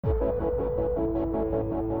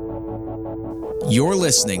You're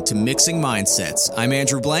listening to Mixing Mindsets. I'm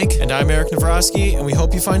Andrew Blank. And I'm Eric Navrosky, and we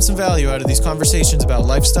hope you find some value out of these conversations about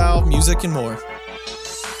lifestyle, music, and more.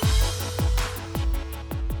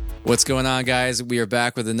 What's going on, guys? We are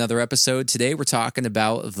back with another episode. Today, we're talking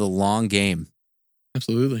about the long game.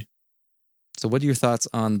 Absolutely. So what are your thoughts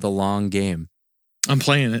on the long game? I'm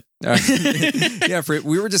playing it. Yeah,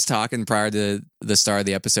 we were just talking prior to the start of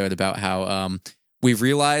the episode about how we've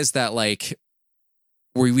realized that like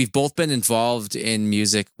we've both been involved in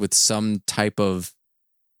music with some type of,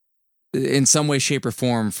 in some way, shape, or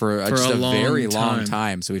form for just a very long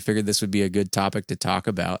time. So we figured this would be a good topic to talk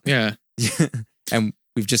about. Yeah. And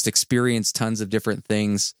we've just experienced tons of different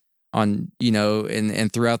things on,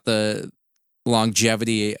 and throughout the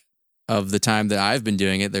longevity of the time that I've been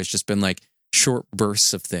doing it, there's just been like short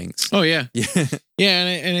bursts of things. Oh, yeah. Yeah.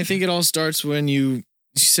 And I think it all starts when you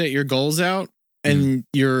set your goals out and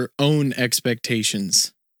your own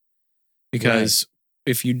expectations. Because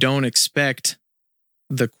if you don't expect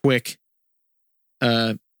the quick,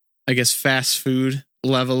 fast food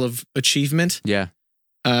level of achievement,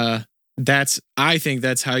 I think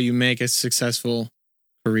that's how you make a successful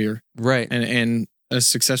career. Right. And a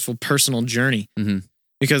successful personal journey. Mm-hmm.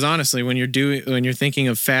 Because honestly, when you're thinking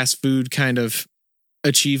of fast food kind of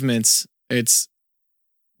achievements, it's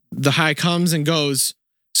the high comes and goes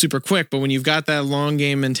super quick. But when you've got that long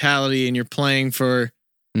game mentality and you're playing for,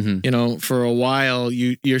 for a while,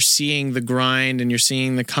 you're seeing the grind and you're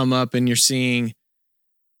seeing the come up and you're seeing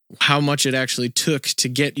how much it actually took to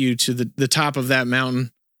get you to the top of that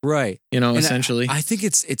mountain. Right. Essentially. I think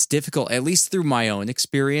it's difficult, at least through my own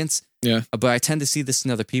experience. Yeah. But I tend to see this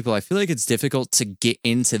in other people. I feel like it's difficult to get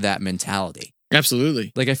into that mentality.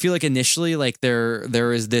 Absolutely. Like, I feel like initially, like,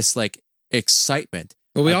 there is this, like, excitement.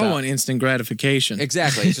 Well, we all want instant gratification.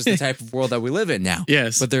 Exactly. It's just the type of world that we live in now.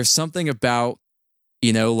 Yes. But there's something about,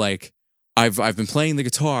 like, I've been playing the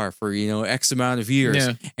guitar for, X amount of years,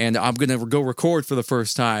 and I'm going to go record for the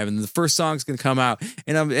first time, and the first song's going to come out,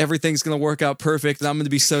 and everything's going to work out perfect, and I'm going to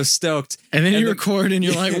be so stoked. And then you record, and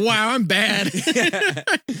you're like, wow, I'm bad. Yeah.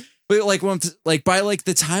 But like, by like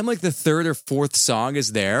the time like the third or fourth song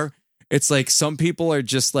is there, it's like some people are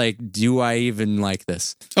just like, do I even like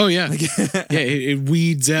this? Oh, yeah. It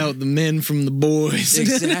weeds out the men from the boys.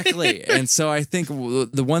 Exactly. And so I think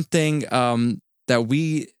the one thing that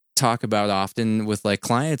we talk about often with like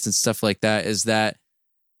clients and stuff like that is that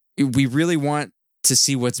we really want to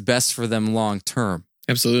see what's best for them long term.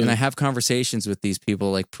 Absolutely. And I have conversations with these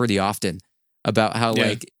people like pretty often about how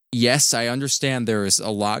like, yes, I understand there's a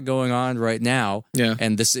lot going on right now. Yeah.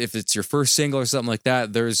 And this, if it's your first single or something like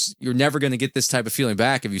that, you're never going to get this type of feeling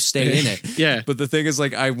back if you stay in it. Yeah. But the thing is,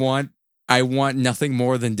 like, I want nothing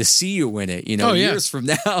more than to see you in it, years from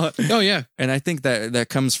now. Oh, yeah. And I think that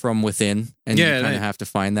comes from within, and you kind of have to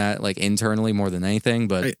find that like internally more than anything.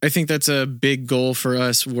 But I think that's a big goal for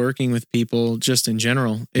us working with people just in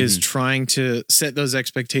general is trying to set those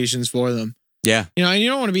expectations for them. Yeah. And you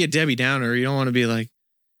don't want to be a Debbie Downer. You don't want to be like,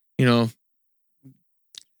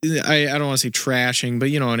 I don't want to say trashing,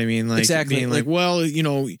 but you know what I mean? Like exactly. Being like, well,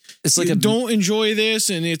 it's like don't enjoy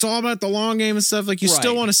this and it's all about the long game and stuff. Like you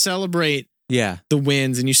still want to celebrate the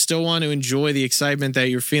wins and you still want to enjoy the excitement that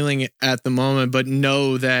you're feeling at the moment, but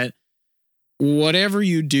know that whatever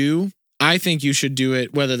you do, I think you should do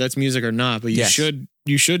it, whether that's music or not, but you should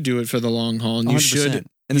do it for the long haul and 100%.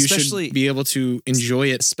 You should be able to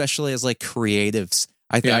enjoy it. Especially as like creatives.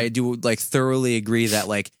 I do like thoroughly agree that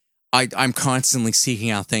like, I'm constantly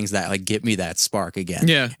seeking out things that like get me that spark again.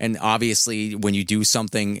 Yeah. And obviously when you do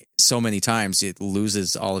something so many times, it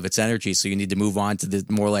loses all of its energy. So you need to move on to the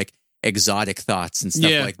more like exotic thoughts and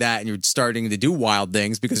stuff like that. And you're starting to do wild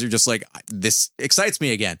things because you're just like, this excites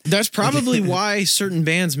me again. That's probably why certain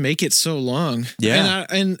bands make it so long. Yeah.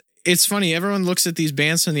 And it's funny. Everyone looks at these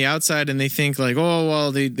bands from the outside and they think like, oh,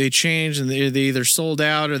 well, they changed and they either sold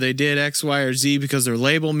out or they did X, Y, or Z because their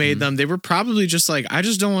label made them. They were probably just like, I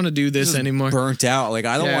just don't want to do this anymore. Burnt out. Like,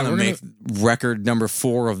 I don't want to make record number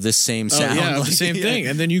 4 of this same sound. Like, the same thing.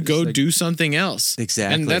 And then you go do something else.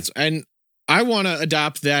 Exactly. And I want to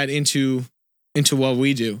adopt that into what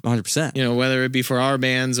we do. 100%. Whether it be for our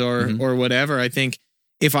bands or whatever. I think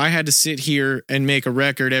if I had to sit here and make a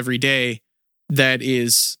record every day that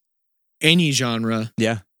is any genre,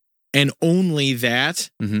 and only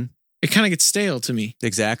that, it kind of gets stale to me.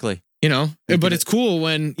 Exactly. But it's cool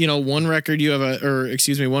when, one record you have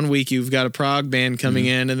 1 week you've got a prog band coming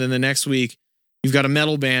in, and then the next week you've got a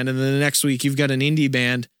metal band, and then the next week you've got an indie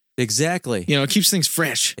band. Exactly. It keeps things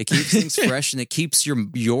fresh. It keeps things fresh, and it keeps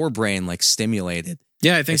your brain like stimulated.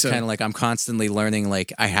 Yeah, I think so. Kind of like I'm constantly learning,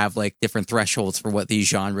 like I have like different thresholds for what these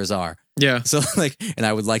genres are. Yeah. So like, and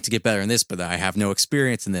I would like to get better in this, but I have no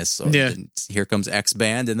experience in this. So then here comes X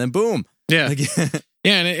band, and then boom. Yeah. Like,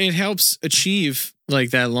 Yeah. And it helps achieve like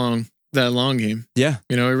that long game. yeah.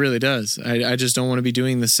 You know, it really does. I just don't want to be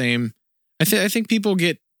doing the same. I think people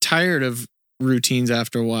get tired of routines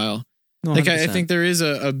after a while. No, Like I 100%. think there is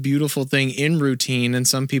a beautiful thing in routine, and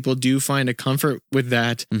some people do find a comfort with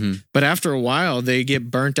that. Mhm. But after a while, they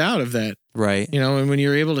get burnt out of that. Right. You know, and when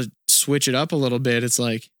you're able to switch it up a little bit, it's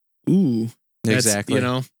like, ooh, that's, Exactly. You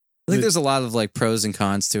know, I think there's a lot of like pros and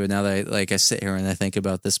cons to it now that I sit here and I think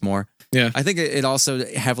about this more. Yeah. I think it also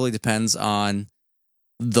heavily depends on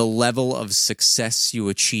the level of success you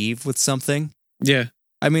achieve with something. yeah.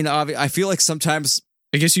 I mean, I feel like sometimes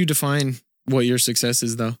I guess you define what your success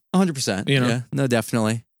is, though. 100%. You know? Yeah, no,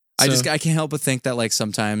 definitely. So- I can't help but think that like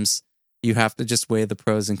sometimes you have to just weigh the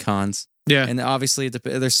pros and cons. Yeah. And obviously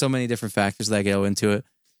there's so many different factors that go into it.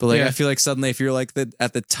 But like, Yeah. I feel like suddenly if you're like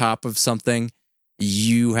at the top of something,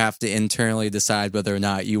 you have to internally decide whether or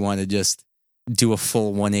not you want to just do a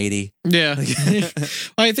full 180. Yeah.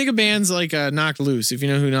 Well, I think of bands like Knocked Loose. If you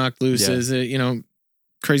know who Knocked Loose Yeah. is, you know,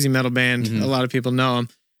 crazy metal band. Mhm. A lot of people know them.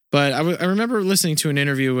 But I remember listening to an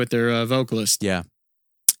interview with their vocalist. Yeah.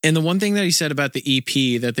 And the one thing that he said about the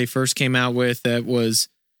EP that they first came out with that was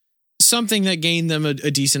something that gained them a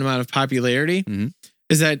decent amount of popularity Mhm.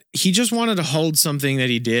 is that he just wanted to hold something that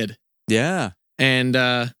he did. Yeah. And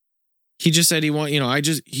he just said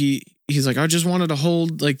he's like, I just wanted to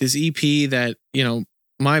hold like this EP that, you know,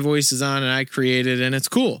 my voice is on and I created and it's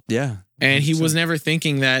cool. Yeah. And he was never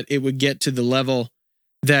thinking that it would get to the level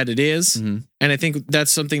that it is. Mhm. And I think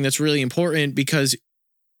that's something that's really important because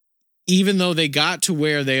even though they got to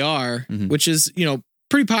where they are, Mhm. which is, you know,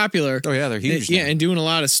 pretty popular. Oh yeah, they're huge. Yeah, now. and doing a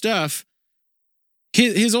lot of stuff.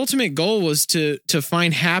 His ultimate goal was to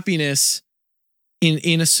find happiness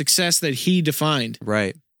in a success that he defined,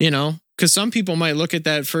 Right. you know? Because some people might look at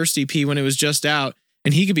that first EP when it was just out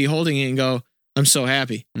and he could be holding it and go, I'm so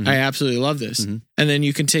happy. Mhm. I absolutely love this. Mhm. And then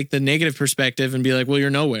you can take the negative perspective and be like, well, you're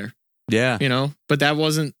nowhere. Yeah. You know, but that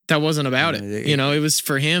wasn't about it. You know, it was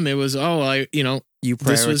for him. It was, You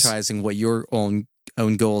this was- prioritizing what your own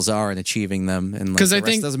goals are and achieving them, and like 'Cause the I rest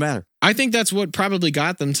think- doesn't matter. I think that's what probably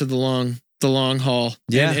got them to the long haul.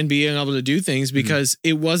 Yeah. and being able to do things because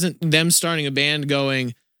it wasn't them starting a band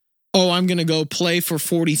going, oh, I'm going to go play for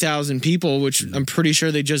 40,000 people, which I'm pretty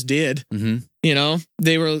sure they just did. Mm-hmm. You know,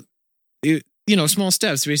 they were, small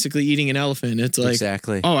steps, basically eating an elephant. It's like,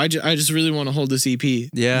 Exactly. oh, I just really want to hold this EP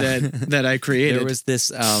Yeah. that I created. There was this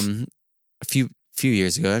a few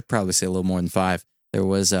years ago. I'd probably say a little more than 5. There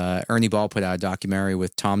was Ernie Ball put out a documentary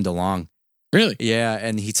with Tom DeLonge. Really? Yeah,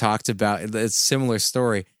 and he talked about a similar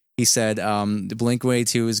story. He said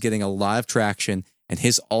Blink-182 is getting a lot of traction, and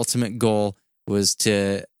his ultimate goal was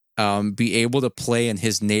to be able to play in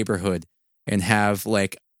his neighborhood and have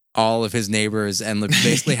like all of his neighbors and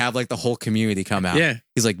basically have like the whole community come out. Yeah.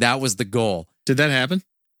 He's like, that was the goal. Did that happen?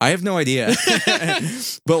 I have no idea.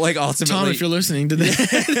 But like ultimately, Tom, if you're listening, did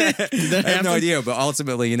that I have happen? no idea, but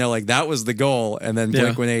ultimately, like that was the goal, and then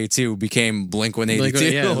Yeah. Blink-182 became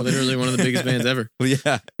Blink-182. Yeah, literally one of the biggest bands ever.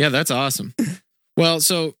 Yeah. Yeah, that's awesome. Well,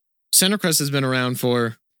 so Centercrest has been around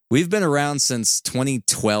for, We've been around since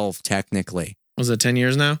 2012, technically. was it 10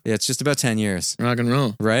 years now? Yeah, it's just about 10 years, Rock and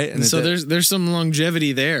roll. right? And so there's some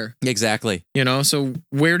longevity there, exactly. you know? So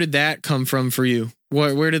where did that come from for you?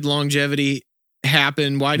 Where did longevity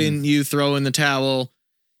happen? Why didn't you throw in the towel,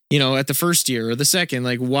 at the first year or the second?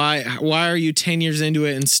 Like, why are you 10 years into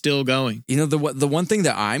it and still going? The one thing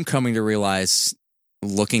that I'm coming to realize,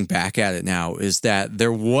 looking back at it now, is that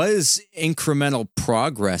there was incremental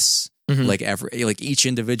progress, Mhm. like each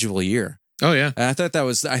individual year. Oh, yeah. And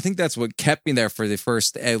I think that's what kept me there for the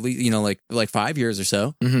first, at least, like 5 years or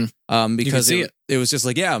so. Mhm. Because see it was just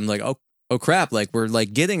like, yeah, I'm like, oh crap, like we're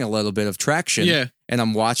like getting a little bit of traction. Yeah. And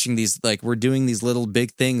I'm watching these, like we're doing these little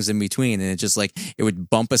big things in between, and it just like it would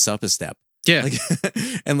bump us up a step. Yeah. Like,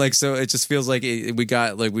 and like so it just feels like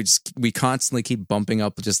we constantly keep bumping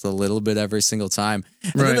up just a little bit every single time.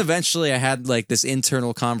 And Right. then eventually I had like this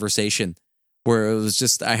internal conversation where it was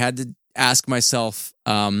just I had to ask myself,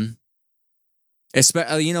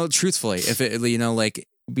 truthfully, if it, like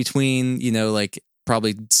between, like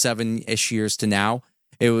probably 7-ish years to now,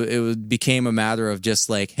 it became a matter of just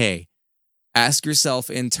like, hey, ask yourself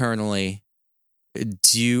internally,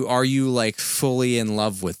 are you like fully in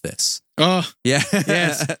love with this? Oh, Yeah.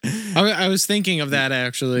 Yes. I was thinking of that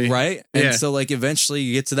actually. Right. And Yeah. so like eventually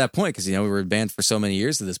you get to that point because, we were a band for so many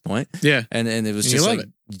years at this point. Yeah. And it was And you just love like,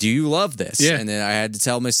 do you love this? Yeah. And then I had to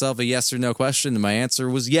tell myself a yes or no question. And my answer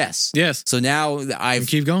was yes. Yes. So now And I've,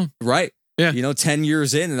 keep going. right. Yeah. 10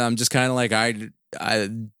 years in, and I'm just kind of like, I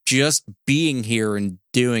just being here and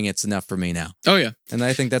doing it's enough for me now. Oh yeah. And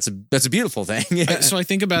I think that's a beautiful thing. So I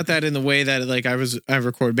think about that in the way that like I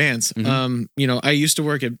record bands. Mhm. You know, I used to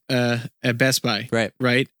work at Best Buy.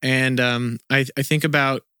 Right. And I think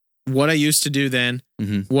about what I used to do then,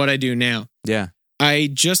 Mhm. what I do now. Yeah. I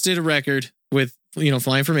just did a record with, you know,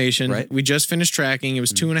 Flying Formation. Right. We just finished tracking. It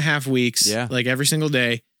was 2.5 weeks. Yeah. Like every single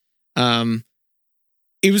day.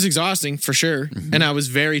 It was exhausting for sure. Mhm. And I was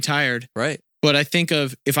very tired. Right. But I think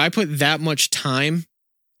of if I put that much time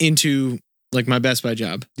into like my Best Buy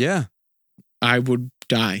job, Yeah. I would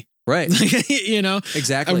die. Right. You know,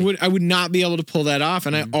 Exactly. I would not be able to pull that off.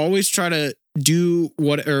 And Mhm. I always try to do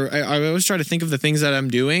I always try to think of the things that I'm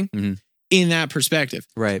doing Mhm. in that perspective.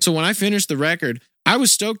 Right. So when I finished the record, I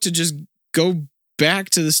was stoked to just go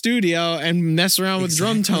back to the studio and mess around with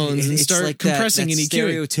drum tones and It's start like compressing that and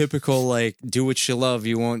EQing. stereotypical, like, do what you love.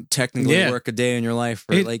 You won't technically Yeah. work a day in your life.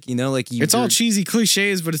 Or like, you know, like you. It's all cheesy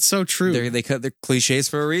cliches, but it's so true. They cut their cliches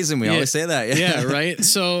for a reason. We Yeah. always say that. Yeah, right.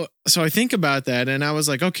 So I think about that and I was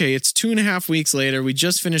like, okay, it's 2.5 weeks later. We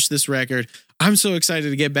just finished this record. I'm so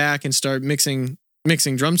excited to get back and start mixing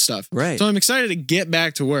drum stuff. Right. So I'm excited to get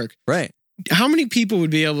back to work. Right. How many people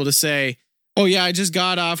would be able to say, oh yeah, I just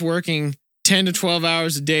got off working 10 to 12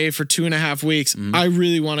 hours a day for 2.5 weeks. Mhm. I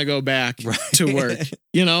really want to go back Right. to work.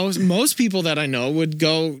 You know, most people that I know would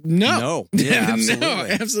go, no. No. Yeah, absolutely. No,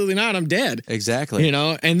 absolutely not. I'm dead. Exactly. You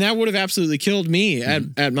know, and that would have absolutely killed me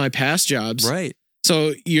at my past jobs. Right.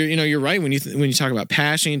 So you're right when you talk about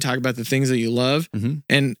passion, you talk about the things that you love Mhm.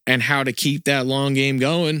 and how to keep that long game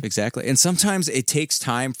going. Exactly. And sometimes it takes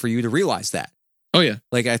time for you to realize that. Oh yeah,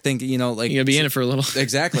 Like, I think, you know, like. you gotta be in it for a little.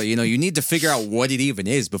 Exactly. You know, you need to figure out what it even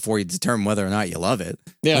is before you determine whether or not you love it.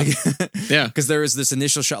 Yeah, yeah, Because there is this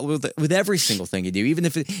initial shot with every single thing you do, even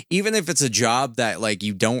if it's a job that like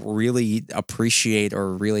you don't really appreciate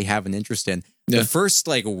or really have an interest in. Yeah. The first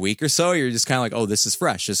like week or so, you're just kind of like, oh, this is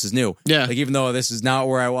fresh, this is new. Yeah. Like even though this is not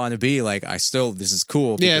where I want to be, like this is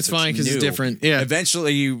cool. Yeah, because it's fine because new. it's different. Yeah,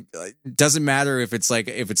 Eventually, it doesn't matter if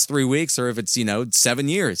it's 3 weeks or if it's 7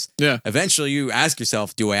 years. yeah. Eventually, you ask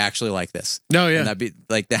yourself, do I actually like this? No, yeah, And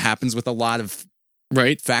that happens with a lot of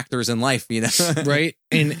right. factors in life, Right.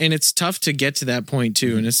 And it's tough to get to that point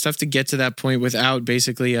too. And it's tough to get to that point without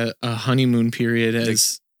basically a honeymoon period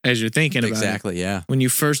as you're thinking about it. Exactly. Yeah. When you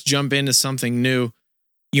first jump into something new,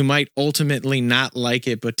 you might ultimately not like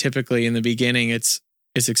it, but typically in the beginning it's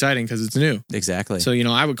exciting because it's new. Exactly. So,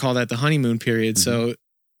 I would call that the honeymoon period. So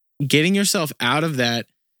getting yourself out of that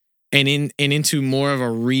and into more of a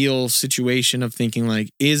real situation of thinking like,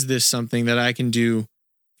 is this something that I can do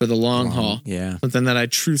for the long haul? Yeah. Something that I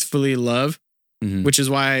truthfully love, Mhm. which is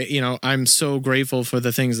why, I'm so grateful for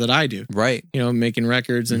the things that I do, Right. making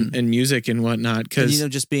records and music and whatnot. And, Because,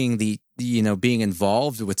 just being being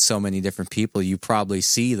involved with so many different people, you probably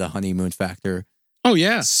see the honeymoon factor oh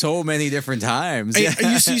yeah, so many different times.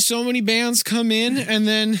 you see so many bands come in and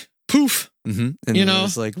then poof, Mhm. And you then know,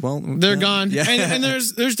 it's like, well, they're gone. Yeah. And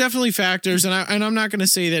there's definitely factors. And I'm not going to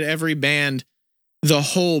say that every band, the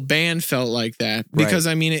whole band felt like that because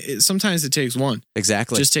sometimes it takes one.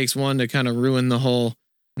 Exactly. It just takes one to kind of ruin the whole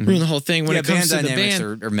thing when Yeah, it comes to band the dynamics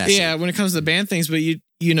band. are messy. Yeah, when it comes to the band things, but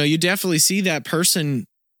you definitely see that person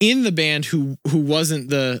in the band who wasn't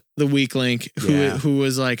the weak link, Yeah. who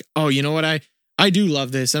was like, oh, you know what, I do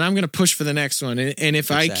love this, and I'm going to push for the next one, and if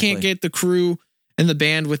I Exactly. can't get the crew and the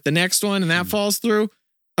band with the next one, and that falls through,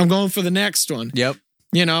 I'm going for the next one. Yep.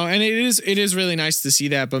 And it is really nice to see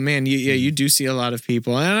that, but man, you do see a lot of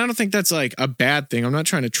people, and I don't think that's like a bad thing. I'm not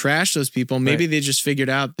trying to trash those people. Maybe they just figured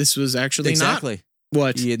out this was actually Exactly. not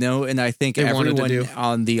what And I think they wanted to everyone do.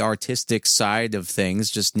 on the artistic side of things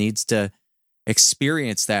just needs to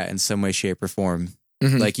experience that in some way, shape, or form.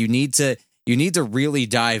 Mhm. Like you need to really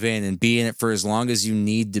dive in and be in it for as long as you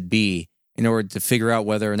need to be in order to figure out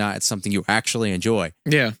whether or not it's something you actually enjoy.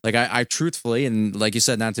 Yeah. Like I truthfully, and like you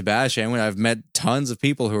said, not to bash anyone, I've met tons of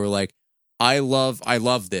people who are like, I love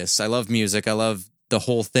this. I love music. I love the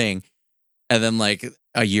whole thing. And then like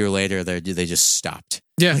a year later, they just stopped.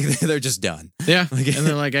 Yeah. Like, they're just done. Yeah. Like- And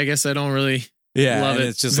they're like, I guess I don't really Yeah. love and it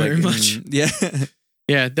it's just very like, much. yeah.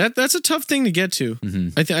 Yeah, that's a tough thing to get to.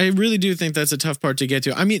 Mhm. I really do think that's a tough part to get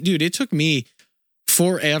to. I mean, dude, it took me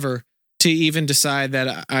forever to even decide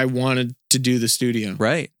that I wanted to do the studio,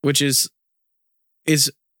 Right. which is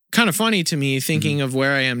kind of funny to me thinking of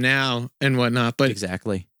where I am now and whatnot. But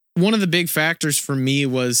Exactly. one of the big factors for me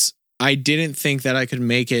was I didn't think that I could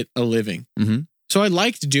make it a living. Mhm. So I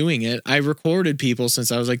liked doing it. I recorded people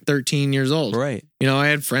since I was like 13 years old. Right. I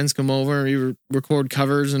had friends come over and we record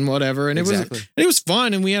covers and whatever. And Exactly. it was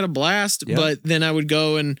fun and we had a blast. Yeah. But then I would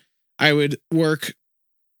go and I would work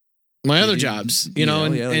my other jobs, and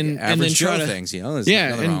then try to things, there's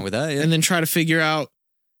nothing wrong with that. Yeah. And then try to figure out,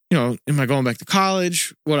 am I going back to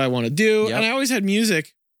college? What I want to do? Yep. And I always had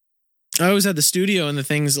music. I always had the studio and the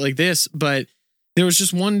things like this, but there was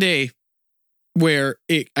just one day where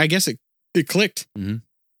I guess it clicked. Mm-hmm.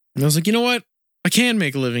 And I was like, you know what? I can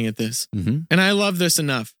make a living at this. Mm-hmm. And I love this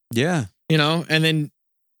enough. Yeah. And then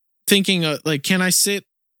thinking can I sit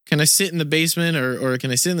in the basement or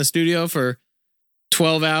can I sit in the studio for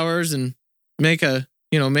 12 hours and make a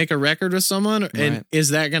record with someone? Right. And is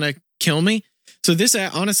that going to kill me? So this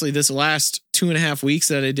last 2.5 weeks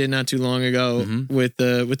that I did not too long ago Mm-hmm. with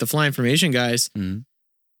the Fly Information guys, Mm-hmm.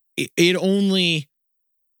 it only,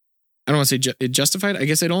 I don't want to say it justified. I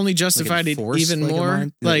guess it only justified it even more.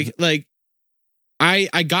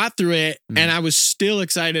 I got through it and I was still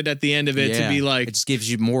excited at the end of it to be like, it just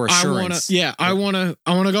gives you more assurance. I want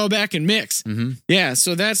to go back and mix. Mm-hmm. Yeah.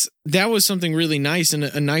 So that was something really nice and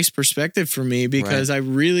a nice perspective for me because I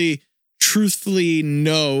really truthfully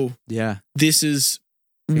know this is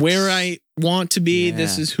where I want to be. Yeah.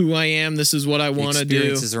 This is who I am. This is what I want to do.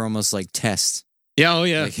 Experiences are almost like tests. Yeah. Oh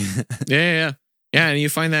yeah. Yeah. Yeah, and you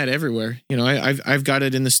find that everywhere. I've got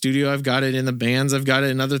it in the studio. I've got it in the bands. I've got it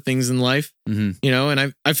in other things in life. Mm-hmm.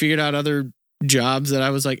 And I figured out other jobs that I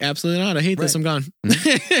was like, absolutely not. I hate this. I'm gone.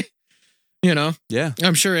 Mm-hmm. Yeah.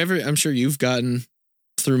 I'm sure you've gotten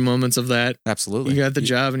through moments of that. Absolutely. You got the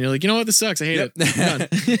job and you're like, you know what? This sucks. I hate it. I'm done.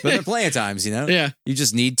 But there are plenty of times, Yeah. You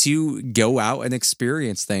just need to go out and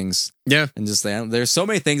experience things. Yeah. And just, there's so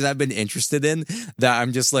many things I've been interested in that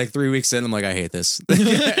I'm just like 3 weeks in, I'm like, I hate this.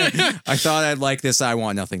 I thought I'd like this. I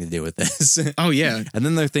want nothing to do with this. Oh, yeah. And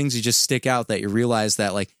then there are things you just stick out that you realize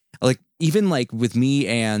that like even like with me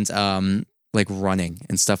and like running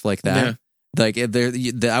and stuff like that. Yeah. Like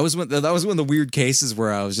that was one of the weird cases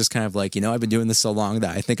where I was just kind of like, I've been doing this so long that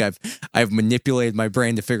I think I've manipulated my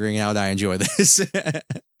brain to figuring out I enjoy this.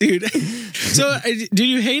 Dude. So did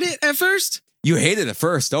you hate it at first? You hated it at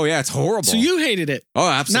first. Oh yeah, it's horrible. So you hated it. Oh,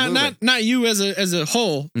 absolutely. Not you as a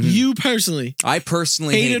whole. Mm-hmm. You personally. I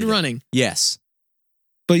personally hated running. It. Yes.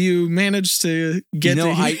 But you managed to get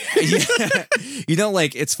like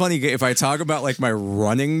it's funny if I talk about like my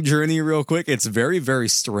running journey real quick, it's very, very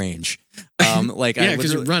strange. Like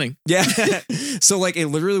because you're running. Yeah. So like it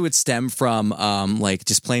literally would stem from like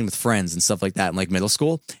just playing with friends and stuff like that in like middle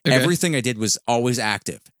school. Okay. Everything I did was always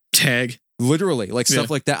active. Tag. Literally, like stuff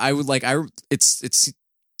like that. I would like it's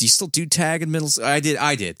do you still do tag in middle school? I did.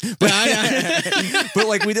 But, but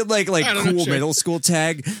like we did like cool middle school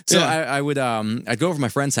tag. So I would I'd go over to my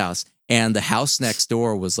friend's house and the house next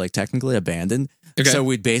door was like technically abandoned. Okay. So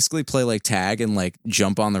we'd basically play like tag and like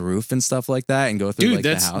jump on the roof and stuff like that and go through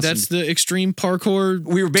the house. That's the extreme parkour.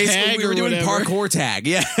 We were doing parkour tag.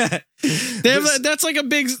 Yeah. That's like a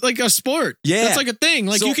big a sport. Yeah. That's like a thing.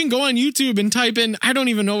 Like you can go on YouTube and type in, I don't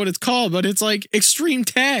even know what it's called, but it's like extreme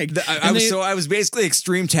tag. I was basically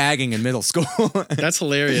extreme tagging in middle school. That's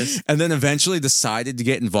hilarious. And then eventually decided to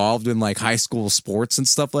get involved in like high school sports and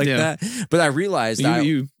stuff like that. But I realized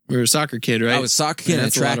you were a soccer kid, right? I was a soccer kid and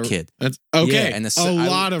a track kid. That's okay. Yeah, and a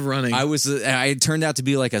lot of running. I turned out to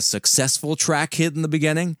be like a successful track kid in the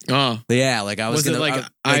beginning. Oh, yeah. Like I was it like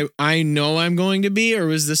I know I'm going to be, or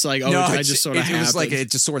was this like I just sort of happened? It was like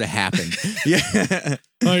it just sort of happened. Yeah.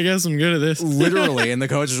 I guess I'm good at this. Literally, and the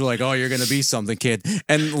coaches were like, "Oh, you're going to be something, kid."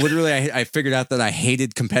 And literally, I figured out that I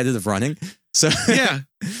hated competitive running. So yeah.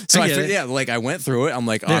 So I went through it. I'm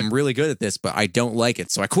like, I'm really good at this, but I don't like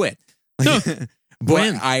it, so I quit.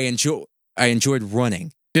 But I enjoyed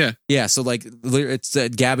running. Yeah. Yeah. So like it's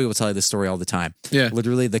Gabby will tell you this story all the time. Yeah.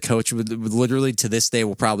 Literally the coach would literally to this day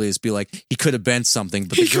will probably just be like, he could have been something,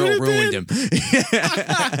 but the girl ruined him.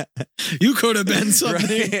 You could have been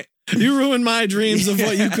something. Right? You ruined my dreams of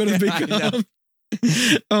what you could have become.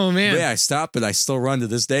 Oh man. But yeah, I stopped, but I still run to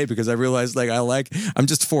this day because I realized I'm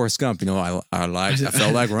just Forrest Gump. I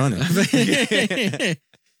felt like running.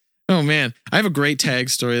 Oh man. I have a great tag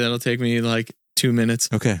story that'll take me like 2 minutes.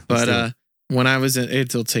 Okay. But when I was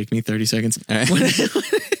it'll take me 30 seconds. Right.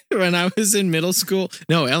 When I was in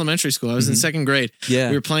elementary school, I was in second grade. Yeah.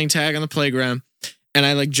 We were playing tag on the playground and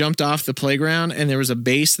I jumped off the playground and there was a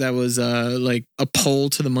base that was like a pole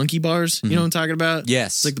to the monkey bars. Mm-hmm. You know what I'm talking about?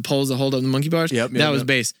 Yes. It's like the poles that hold up the monkey bars. Yep. That was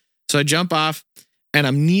base. So I jump off and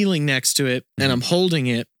I'm kneeling next to it and I'm holding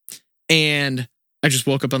it and I just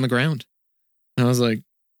woke up on the ground. And I was like,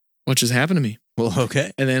 what just happened to me? Well,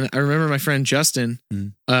 okay. And then I remember my friend Justin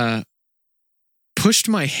pushed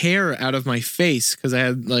my hair out of my face because I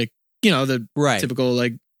had the typical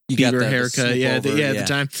Bieber haircut. At the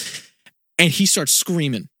time. And he starts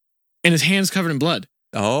screaming and his hand's covered in blood.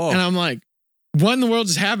 Oh. And I'm like, what in the world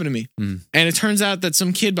just happened to me? Mm. And it turns out that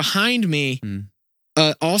some kid behind me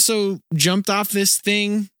also jumped off this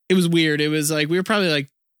thing. It was weird. It was like, we were probably like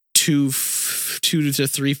 2 to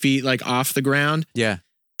 3 feet like off the ground. Yeah.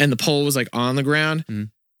 And the pole was like on the ground.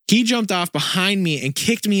 He jumped off behind me and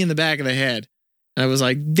kicked me in the back of the head. And I was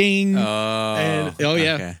like, ding. Oh, yeah.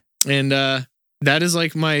 okay. And that is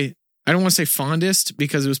like my, I don't want to say fondest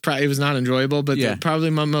because it was not enjoyable, but probably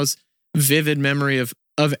my most vivid memory of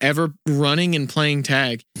ever running and playing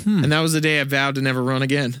tag. And that was the day I vowed to never run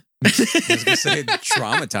again. I was gonna say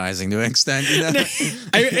traumatizing to an extent. You know?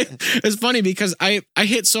 It's funny because I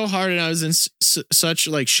hit so hard and I was in such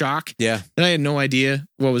like shock that I had no idea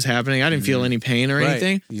what was happening. I didn't feel any pain or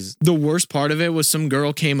anything. The worst part of it was some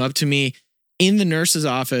girl came up to me in the nurse's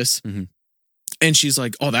office and she's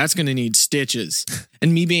like, "Oh, that's gonna need stitches."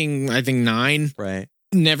 And me being, I think 9, right,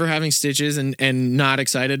 never having stitches and not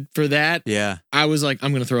excited for that. Yeah, I was like,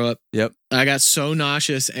 I'm gonna throw up. Yep, I got so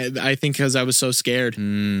nauseous. I think because I was so scared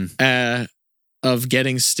of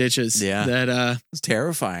getting stitches. Yeah, that it's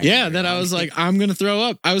terrifying. Yeah, that I was like, I'm gonna throw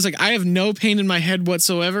up. I was like, I have no pain in my head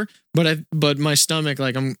whatsoever, but my stomach,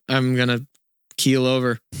 like I'm gonna keel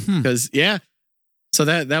over because So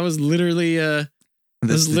that was literally.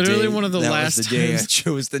 This was literally one of the last day I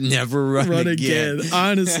chose to never run again.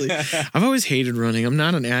 Honestly, I've always hated running. I'm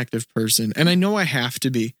not an active person, and I know I have to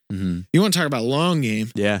be. You want to talk about long game?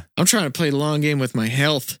 Yeah, I'm trying to play long game with my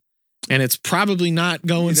health, and it's probably not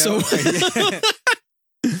going so well.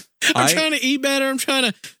 I'm trying to eat better. I'm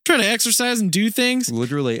trying to exercise and do things.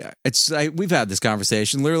 Literally, we've had this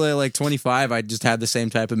conversation. Literally, at like 25, I just had the same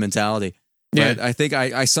type of mentality. But I think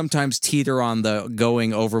I sometimes teeter on the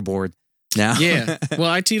going overboard. Now, well,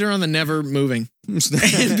 I teeter on the never moving and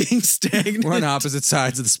being stagnant. We're on opposite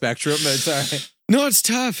sides of the spectrum, but it's all right. No, it's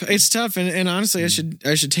tough. It's tough, and honestly, I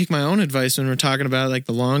should take my own advice when we're talking about like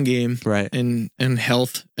the long game, right? And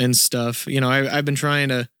health and stuff. You know, I've been trying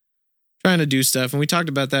to do stuff, and we talked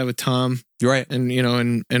about that with Tom, right? And you know,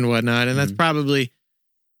 and whatnot, and that's probably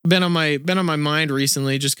been on my mind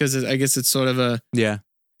recently, just because I guess it's sort of a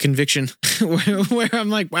conviction where I'm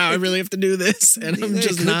like, wow, I really have to do this, and I'm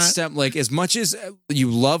just not. Stem, like, as much as you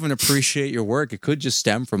love and appreciate your work, it could just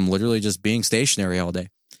stem from literally just being stationary all day.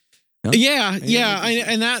 No?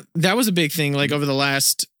 And that was a big thing. Like over the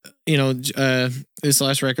last, this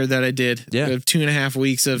last record that I did, 2.5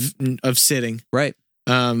 weeks of sitting. Right.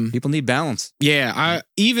 People need balance. Yeah. I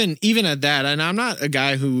even at that, and I'm not a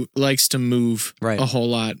guy who likes to move a whole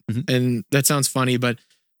lot, and that sounds funny, but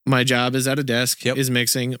my job is at a desk, is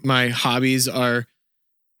mixing. My hobbies are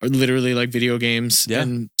literally like video games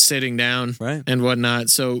and sitting down and whatnot.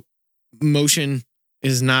 So motion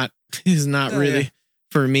is not really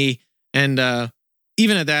for me. And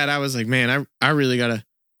even at that, I was like, man, I really gotta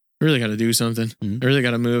do something. I really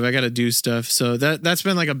gotta move. I gotta do stuff. So that's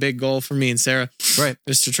been like a big goal for me and Sarah. Right.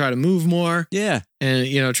 Is to try to move more. Yeah.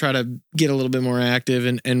 And try to get a little bit more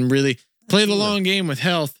active and really play the long game with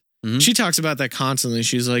health. She talks about that constantly.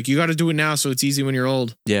 She's like, you got to do it now so it's easy when you're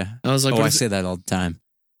old. Yeah. I was like, I say that all the time.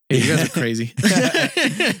 Hey, you guys are crazy.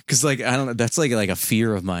 Because like, I don't know. That's like a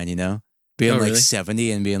fear of mine, being like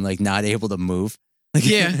 70 and being like not able to move. Like,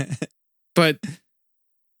 but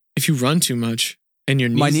if you run too much and your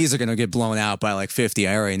knees. My knees are going to get blown out by like 50.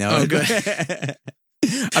 I already know. Oh, good.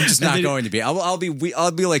 I'm just not going to be. I'll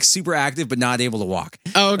be like super active, but not able to walk.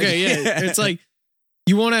 Oh, okay. Yeah. It's like,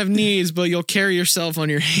 you won't have knees, but you'll carry yourself on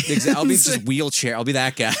your hands. Exactly. I'll be just wheelchair. I'll be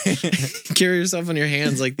that guy. Carry yourself on your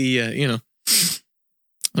hands like the,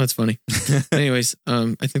 That's funny. Anyways,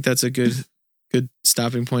 I think that's a good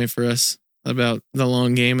stopping point for us about the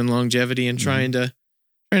long game and longevity and trying to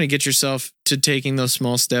get yourself to taking those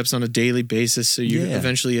small steps on a daily basis so you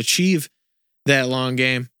eventually achieve that long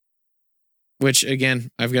game. Which, again,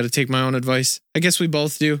 I've got to take my own advice. I guess we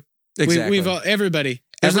both do. Exactly. Everybody.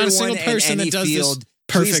 There's not a single person that does this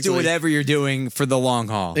perfectly. Please do whatever you're doing for the long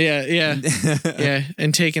haul. Yeah.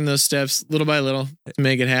 And taking those steps little by little to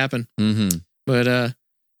make it happen. But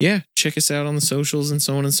check us out on the socials and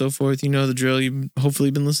so on and so forth. You know the drill. You've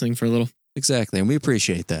hopefully been listening for a little. Exactly. And we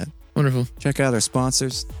appreciate that. Wonderful. Check out our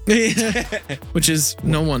sponsors. Which is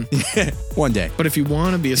no one. One day. But if you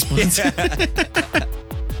want to be a sponsor.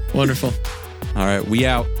 Wonderful. All right. We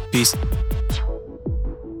out. Peace.